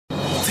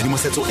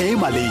tshedimosetso e e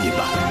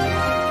maleba,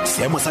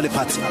 seemo sa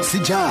lefatshe se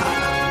jang,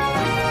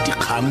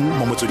 dikgang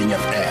mo Motsweding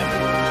FM,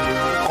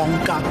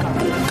 konka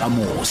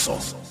bokamoso.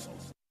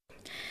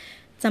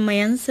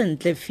 Tsamayang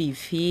sentle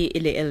fifi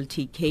ile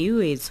LTK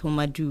e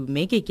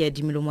tshomadume ke Kea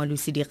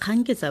Moalusi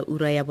dikgang ke tsa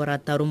ura ya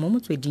borataro mo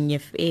Motsweding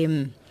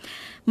FM.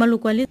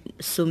 Maloko a le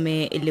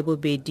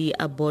 12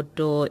 a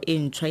boto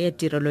entshwa ya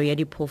tirelo ya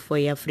diphofo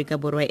ya Afrika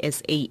Borwa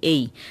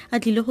SAA a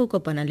tlile go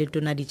kopana le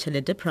tona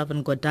dichelete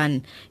Pravin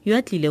Gordhan yo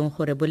a tlileng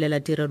go rebolela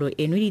tirelo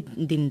eno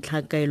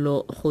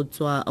dintlhakaelo go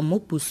tswa mo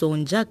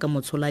pusong jaaka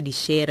motshola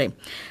dishere.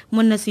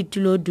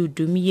 Monnasetulo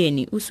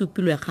Dudumieni o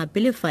supilwe gape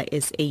le fa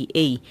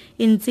SAA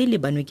e ntse le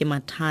banwe ke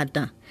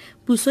mathata.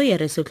 Puso ya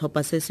re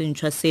setlhopha se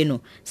sentshwa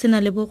seno se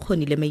na le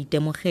bokgoni le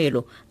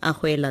maitemogelo a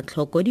go ela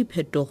tlhoko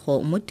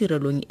diphetogo mo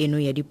tirelong eno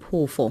ya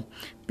diphofo.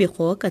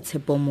 Pego ka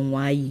tshepo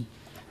mongwai.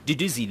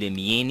 Duduzile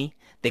Mieni,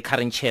 the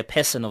current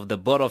chairperson of the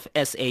board of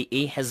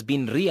SAA, has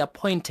been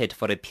reappointed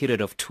for a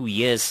period of 2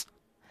 years.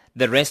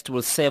 The rest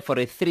will serve for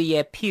a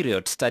 3-year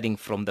period starting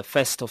from the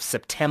 1st of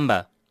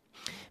September.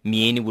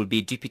 Mieni will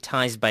be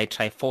deputized by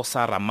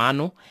Trifosa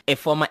Ramano, a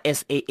former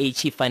SAA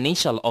chief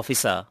financial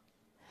officer.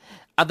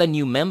 Other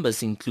new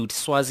members include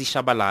Swazi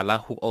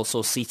Shabalala, who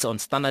also sits on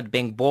Standard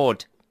Bank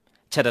board,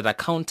 chartered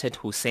accountant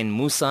Hussein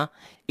Musa,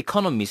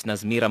 economist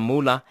Nazmira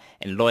Mula,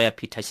 and lawyer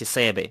Peter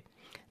Chisebe.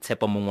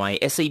 Tsepo Mungwai,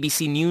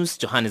 SABC News,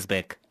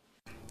 Johannesburg.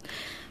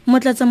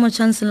 Motlatsa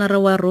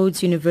Mochancellor wa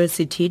Rhodes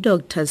University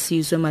Dr.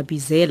 Sizwe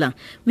Mabizela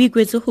o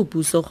ikwetse go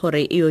puso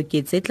gore e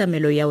oketse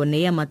tlamelo ya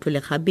one ya matlole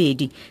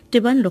gabedi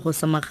tebang le go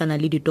samagana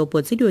le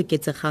ditopo tse di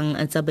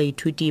oketsegang tsa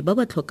baithuti ba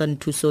ba tlhokang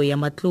thuso ya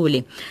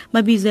matlole.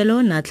 Mabizela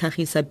o na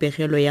tlhagisa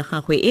pegelo ya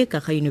gagwe e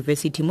ka ga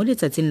university mo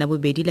letsatsing la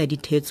bobedi la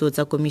dithetso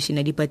tsa komishene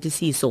ya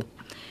dipatlisiso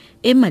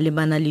e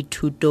malebana le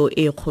thuto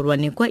e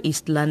kgorwane kwa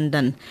East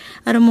London.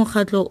 A re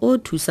mokgatlo o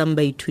thusang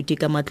baithuti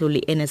ka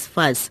matlole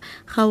NSFAS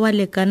ga wa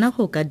lekana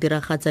go ka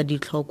diragatsa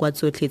ditlhokwa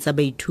tsotlhe tsa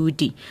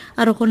baithuti.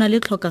 A re gona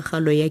le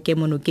tlhokagalo ya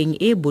kemonokeng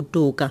e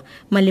botoka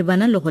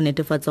malebana le go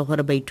netefatsa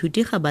gore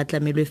baithuti ga ba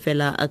tlamelwe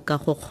fela ka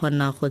go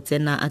kgona go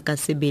tsena ka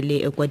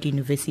sebele kwa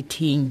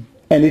diyunibesithing.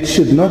 And it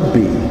should not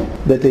be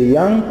that a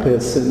young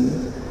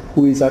person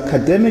who is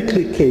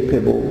academically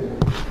capable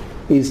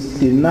is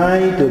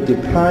denied or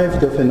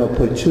deprived of an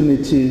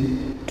opportunity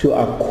to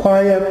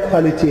acquire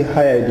quality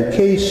higher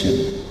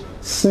education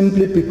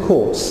simply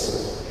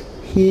because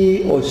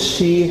he or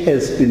she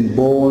has been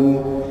born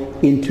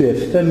into a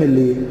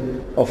family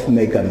of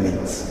mega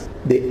means.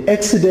 The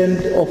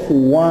accident of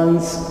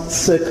one's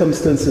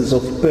circumstances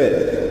of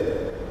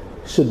birth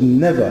should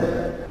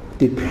never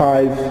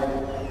deprive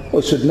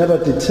or should never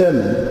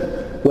determine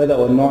whether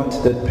or not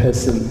that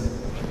person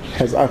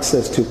has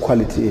access to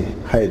quality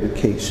higher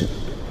education.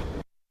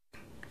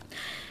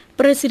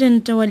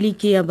 President wa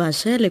Liki ya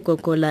Basha le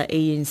kokola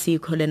ANC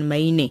Colin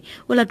Maine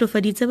o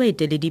latofaditse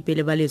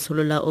baeteledipele ba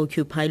letsholo la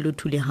Occupy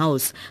Luthuli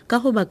House ka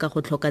go baka go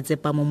tlhoka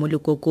tsepamo mo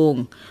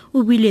lekokong.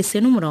 O buile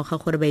seno morago ga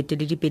gore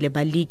baeteledipele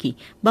ba Liki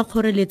ba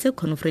kgoreletse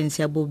conference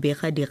ya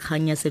bobega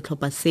dikgang ya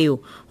setlhopha seo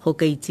go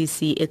ka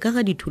itsisi e ka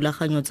ga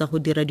dithulaganyo tsa go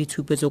dira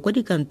ditshupetso kwa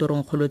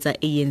dikantorong kgolo tsa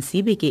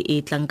ANC beke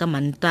e tlang ka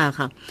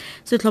Mantaga.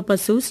 Setlhopha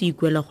seo se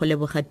ikuela go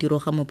leboga tiro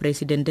ga mo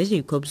President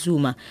Jacob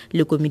Zuma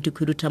le komiti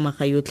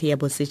khuduthamaga yotlhe ya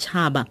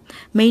bosetšhaba.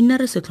 We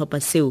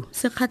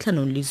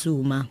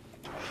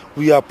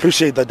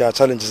appreciate that there are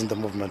challenges in the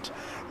movement,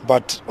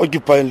 but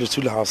occupying the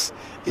Luthuli House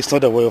is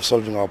not a way of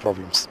solving our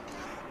problems.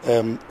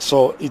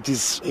 So it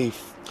is a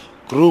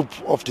group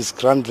of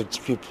disgruntled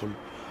people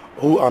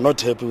who are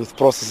not happy with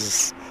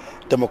processes,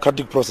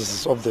 democratic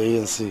processes of the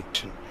ANC.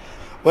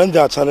 When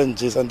there are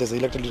challenges and there's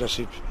elected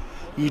leadership,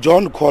 you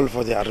don't call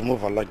for their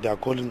removal like they are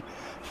calling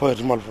for a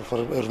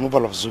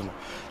removal of Zuma.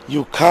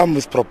 You come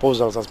with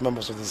proposals as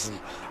members of this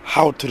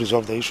how to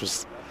resolve the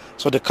issues.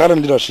 So the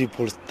current leadership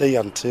will stay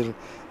until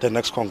the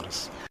next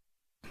Congress.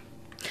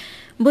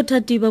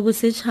 Bothati ba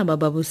bosetšhaba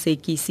ba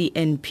bosekisi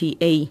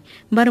NPA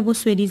ba re bo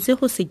sweditse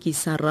go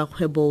sekisa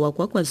rakgwebo wa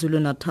kwa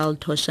KwaZulu-Natal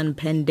Toshan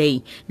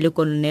Pandey le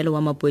kolonele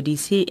wa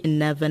mapodisi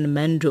Neven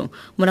Mendo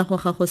morago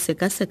ga go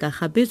sekaseka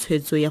gape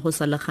tshwetso ya go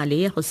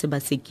salagale ya go se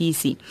ba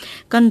sekisi.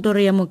 Kantoro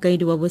ya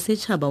mokaedi wa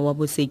bosetšhaba wa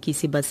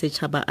bosekisi ba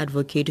setšhaba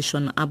Advocate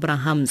Sean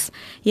Abrahams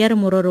ya re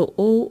mororo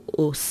o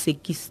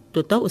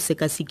tota o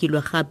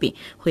sekasikilwe gape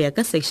go ya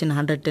ka section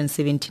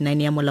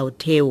 179 ya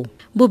molaotheo.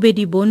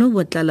 Bobedi bono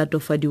bo tla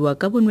latofadiwa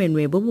ka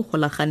bonwenwe bo bo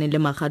golagane le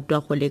magato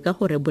a go leka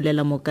go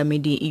rebolela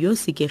mokamedi yo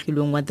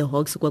sekegilweng wa the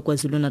Hawks kwa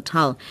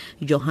KwaZulu-Natal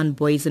Johan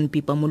Boysen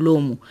Pipa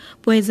Molomo.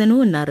 Boysen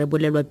o na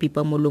rebolelwa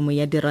Pipa Molomo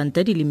ya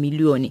diranta di le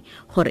milione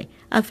gore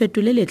a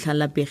fetole letlha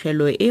la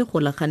pegelo e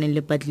golaganeng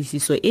le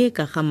patlisiso e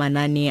ka ga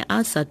manane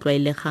a sa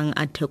tlwaelegang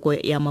a theko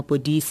ya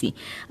mapodisi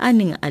a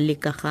neng a le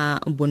ka ga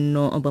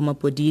bonno ba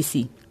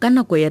mapodisi ka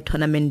nako ya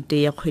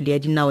tournamente ya kgwele ya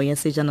dinao ya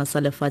sejana sa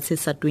lefatshe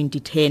sa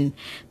 2010.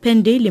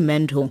 Pandey le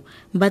Mendo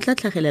ba tla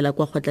tlhagelela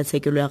kwa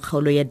kgotlatshekelo ya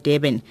kgaolo ya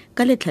Durban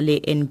ka letlha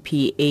le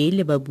NPA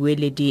le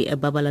babueledi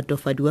ba ba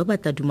latofadiwa ba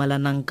tla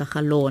dumalanang ka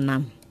ga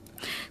lona.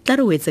 tla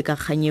re wetse ka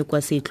kganye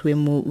kwa setlhoe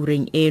mo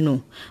ureng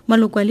eno.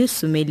 Maloko a le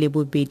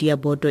 12 ya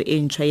boto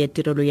entshwa ya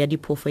tirelo ya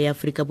diphofo ya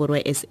Afrika Borwa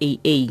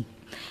SAA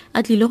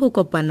a tlile go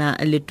kopana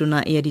le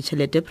tona ya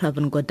dichelete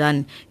Pravin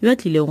Gordhan yo a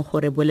tlileng go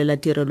rebolela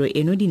tirelo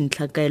eno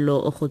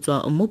dintlhakaelo go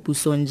tswa mo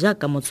pusong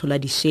jaaka motshola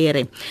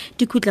dishere.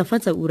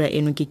 Dikhutlafatsa ura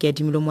eno ke Kea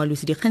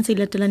Moalusi dikgang tse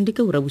di latelang di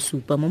ka ura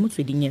bosupa mo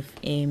Motsweding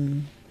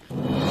FM.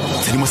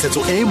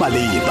 Tshedimosetso e e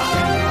maleba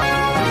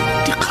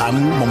dikgang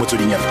mo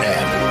Motsweding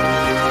FM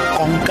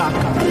konka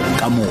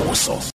bokamoso.